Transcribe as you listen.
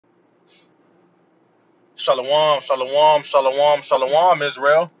Shalom, shalom, shalom, shalom,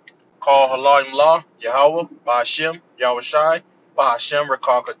 Israel. Call Halayim La, Yahweh, Ba'ashem, Yahweh Shai, Ba'ashem,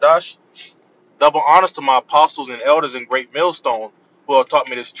 Rekal Kadash. Double honors to my apostles and elders in Great Millstone who have taught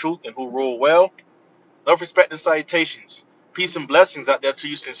me this truth and who rule well. Love, respect, and salutations. Peace and blessings out there to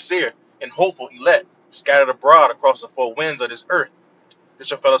you sincere and hopeful elect, scattered abroad across the four winds of this earth. This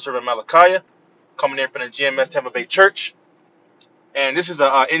is your fellow servant Malachi, coming in from the GMS Tampa Bay Church. And this is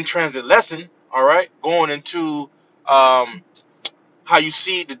a in-transit lesson, all right, going into how you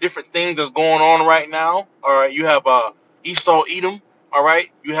see the different things that's going on right now. All right, you have Esau, Edom. All right,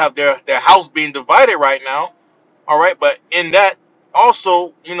 you have their house being divided right now. All right, but in that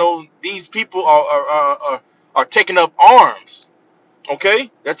also, these people are taking up arms. Okay,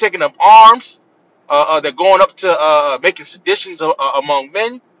 they're taking up arms. They're going up to making seditions among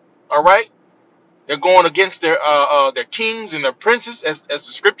men. All right, they're going against their kings and their princes, as the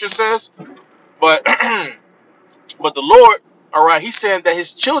scripture says. But but the Lord, all right, He's saying that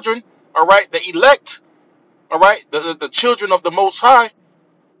His children, all right, the elect, all right, the children of the Most High,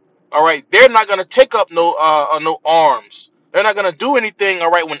 all right, they're not gonna take up no arms. They're not gonna do anything,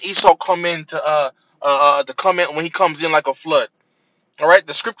 all right, when Esau come in to come in when he comes in like a flood. All right,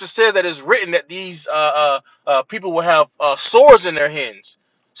 the scripture says that it's written that these people will have swords in their hands.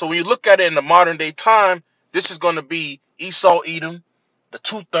 So when you look at it in the modern day time, this is going to be Esau, Edom, the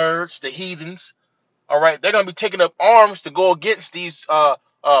 2/3, the heathens. All right, they're going to be taking up arms to go against these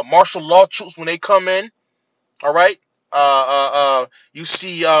martial law troops when they come in. All right, you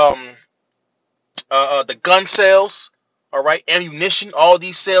see the gun sales. All right, ammunition. All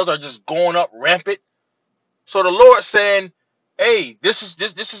these sales are just going up rampant. So the Lord saying, "Hey, this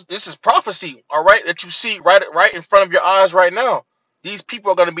is prophecy, all right, that you see right in front of your eyes right now. These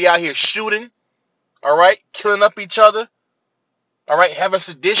people are going to be out here shooting, all right, killing up each other, all right, having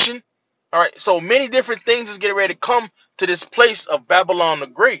sedition, all right. So many different things is getting ready to come to this place of Babylon the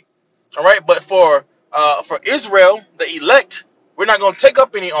Great, all right. But for Israel, the elect, we're not going to take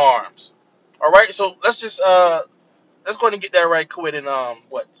up any arms, all right. So let's go ahead and get that right quick in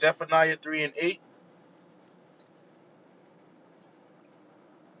Zephaniah 3:8.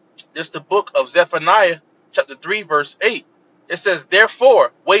 This is the book of Zephaniah, chapter 3, verse 8. It says,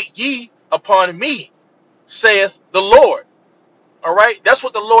 "Therefore, wait ye upon me, saith the Lord." All right, that's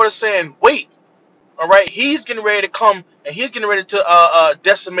what the Lord is saying. Wait. All right, He's getting ready to come, and He's getting ready to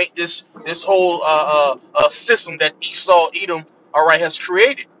decimate this whole system that Esau, Edom, all right, has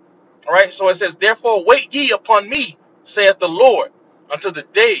created. All right, so it says, "Therefore, wait ye upon me, saith the Lord, until the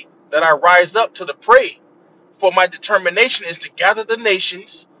day that I rise up to the prey. For my determination is to gather the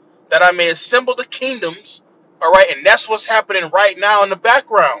nations, that I may assemble the kingdoms." All right, and that's what's happening right now in the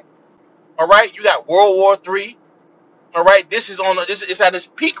background. All right, you got World War III. All right, this is at its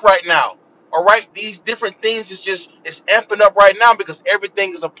peak right now. All right, these different things it's amping up right now because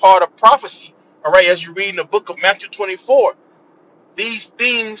everything is a part of prophecy. All right, as you read in the book of Matthew 24, these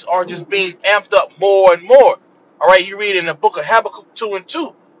things are just being amped up more and more. All right, you read in the book of Habakkuk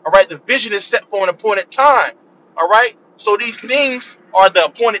 2:2. All right, the vision is set for an appointed time. All right, so these things are the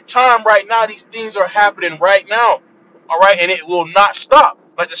appointed time right now. These things are happening right now. All right, and it will not stop.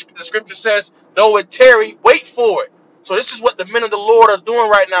 Like the scripture says, though it tarry, wait for it. So this is what the men of the Lord are doing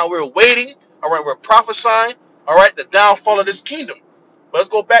right now. We're waiting. All right, we're prophesying. All right, the downfall of this kingdom. But let's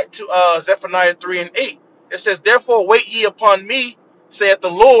go back to Zephaniah 3:8. It says, "Therefore wait ye upon me, saith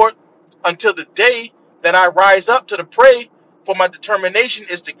the Lord, until the day that I rise up to the prey. For my determination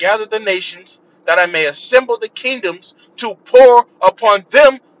is to gather the nations, that I may assemble the kingdoms, to pour upon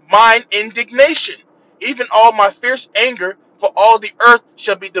them mine indignation, even all my fierce anger. For all the earth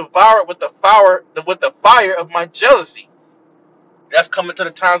shall be devoured with the fire of my jealousy." That's coming to the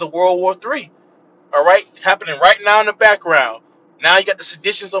times of World War III. All right, happening right now in the background. Now you got the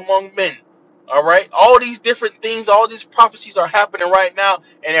seditions among men. All right, all these different things, all these prophecies are happening right now,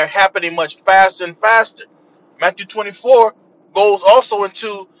 and they're happening much faster and faster. Matthew 24 goes also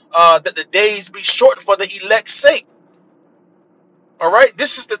into that the days be shortened for the elect's sake. All right,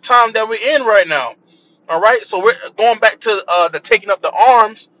 this is the time that we're in right now. All right, so we're going back to the taking up the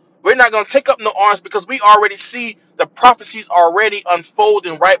arms. We're not going to take up no arms because we already see the prophecies already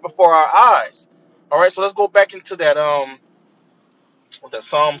unfolding right before our eyes. All right, so let's go back into that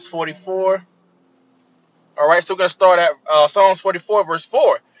Psalms 44. All right, so we're going to start at Psalms 44, verse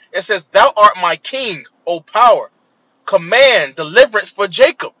 4. It says, "Thou art my king, O power. Command deliverance for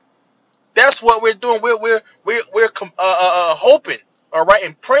Jacob." That's what we're doing. We're hoping, all right,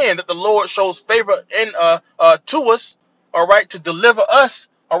 and praying that the Lord shows favor to us, all right, to deliver us,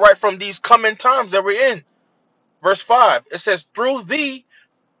 all right, from these coming times that we're in. Verse 5, it says, "Through thee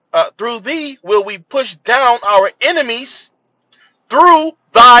Through thee will we push down our enemies through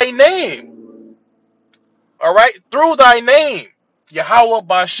thy name. All right, through thy name, Yahweh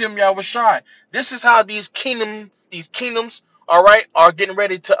Ba'ashem Yahushai. This is how these kingdoms, all right, are getting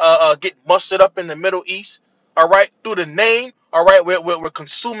ready to get mustered up in the Middle East. All right, through the name. All right, we're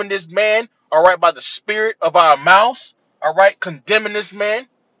consuming this man. All right, by the spirit of our mouths. All right, condemning this man.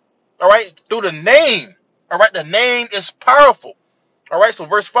 All right, through the name. All right, the name is powerful. All right, so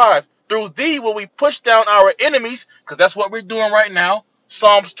verse 5. Through thee will we push down our enemies, because that's what we're doing right now.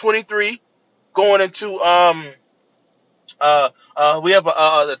 Psalms 23, going into we have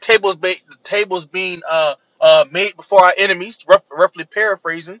the tables being made before our enemies, roughly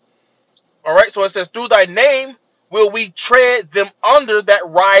paraphrasing. All right, so it says, through thy name will we tread them under that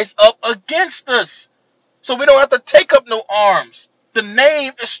rise up against us. So we don't have to take up no arms. The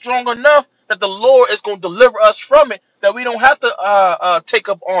name is strong enough that the Lord is going to deliver us from it, that we don't have to take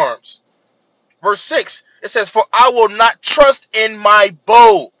up arms. Verse 6, it says, for I will not trust in my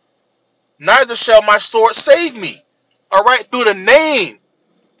bow, neither shall my sword save me. All right, through the name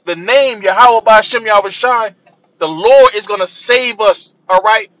Yahweh Ba'ashem Yahushai, the Lord is going to save us. All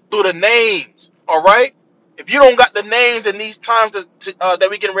right, through the names. All right, if you don't got the names in these times that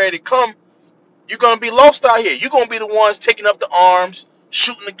we getting ready to come, you're going to be lost out here. You're going to be the ones taking up the arms,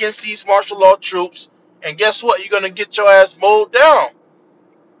 shooting against these martial law troops. And guess what? You're going to get your ass mowed down.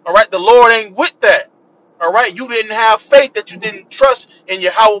 All right, the Lord ain't with that. All right, you didn't have faith, that you didn't trust in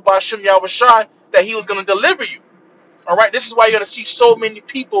Yahweh Ba'ashem Yahushai, that he was going to deliver you. All right, this is why you're going to see so many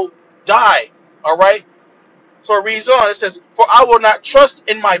people die. All right, so it reads on. It says, for I will not trust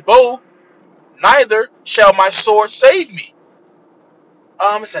in my bow, neither shall my sword save me.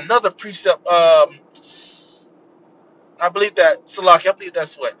 It's another precept. I believe that, Salaki, I believe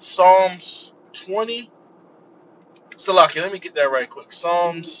that's what? Psalms 20? Salaki, let me get that right quick.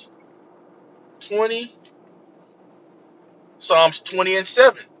 Psalms 20. Psalms 20 and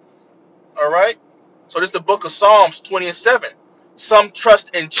 7. All right? So this is the book of Psalms 20 and 7. Some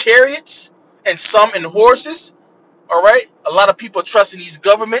trust in chariots and some in horses. All right? A lot of people trust in these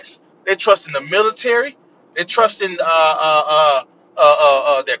governments. They trust in the military. They trust in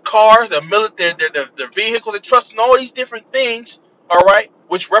their cars, their vehicles. They trust in all these different things, all right,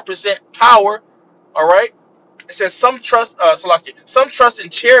 which represent power, all right? It says some trust, some trust in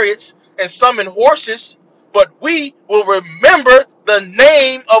chariots and some in horses, but we will remember the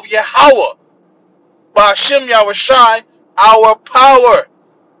name of Yahweh, Ba'ashem Yahushai, our power.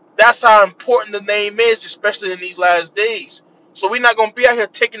 That's how important the name is, especially in these last days. So we're not going to be out here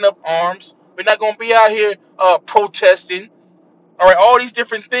taking up arms. We're not going to be out here protesting. All right, all these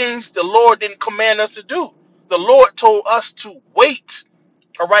different things the Lord didn't command us to do. The Lord told us to wait,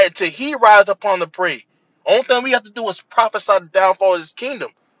 all right, until he rise upon the prey. Only thing we have to do is prophesy the downfall of his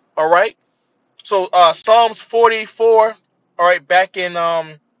kingdom. All right. So Psalms 44, all right, back in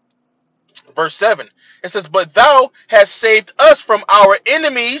verse 7. It says, but thou hast saved us from our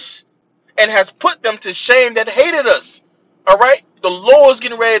enemies and has put them to shame that hated us. All right. The Lord is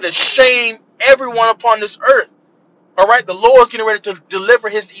getting ready to shame everyone upon this earth. All right. The Lord is getting ready to deliver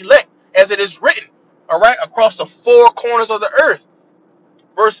his elect, as it is written, all right, across the four corners of the earth.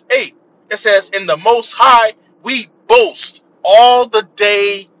 Verse 8, it says, in the Most High we boast all the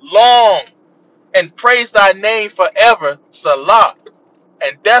day long and praise thy name forever, Salah.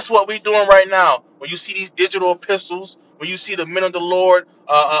 And that's what we're doing right now. When you see these digital epistles, when you see the men of the Lord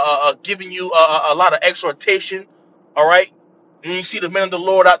giving you a lot of exhortation, all right? When you see the men of the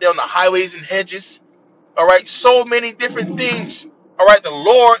Lord out there on the highways and hedges, all right? So many different things, all right? The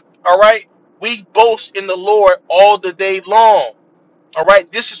Lord, all right? We boast in the Lord all the day long. All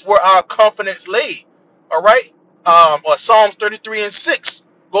right, this is where our confidence lay. All right, Psalms 33 and 6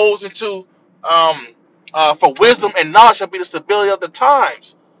 goes into for wisdom and knowledge shall be the stability of the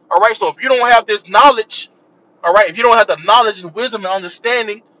times. All right, so if you don't have this knowledge, all right, if you don't have the knowledge and wisdom and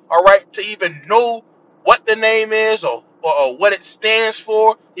understanding, all right, to even know what the name is or what it stands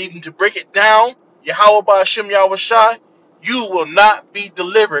for, even to break it down, Yahweh Ba'ashem Yahushai, you will not be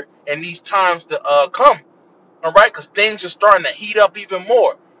delivered in these times to come. All right, because things are starting to heat up even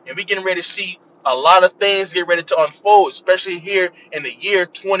more, and we're getting ready to see a lot of things get ready to unfold, especially here in the year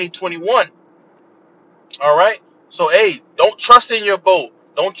 2021. All right, so hey, don't trust in your bow.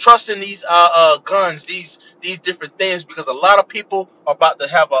 Don't trust in these guns, these different things, because a lot of people are about to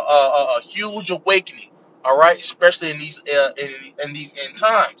have a huge awakening. All right, especially in these in these end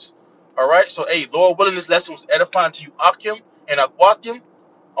times. All right, so hey, Lord willing, this lesson was edifying to you, Akim and Akwakim.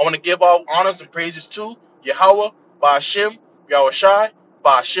 I want to give all honors and praises to Yahweh, Ba'ashem, Yahushai,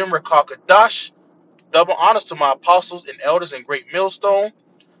 Ba'ashem Rekakadash. Double honors to my apostles and elders in Great Millstone.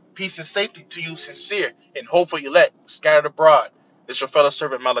 Peace and safety to you, sincere and hopeful elect, scattered abroad. This your fellow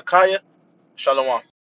servant Malachi. Shalom.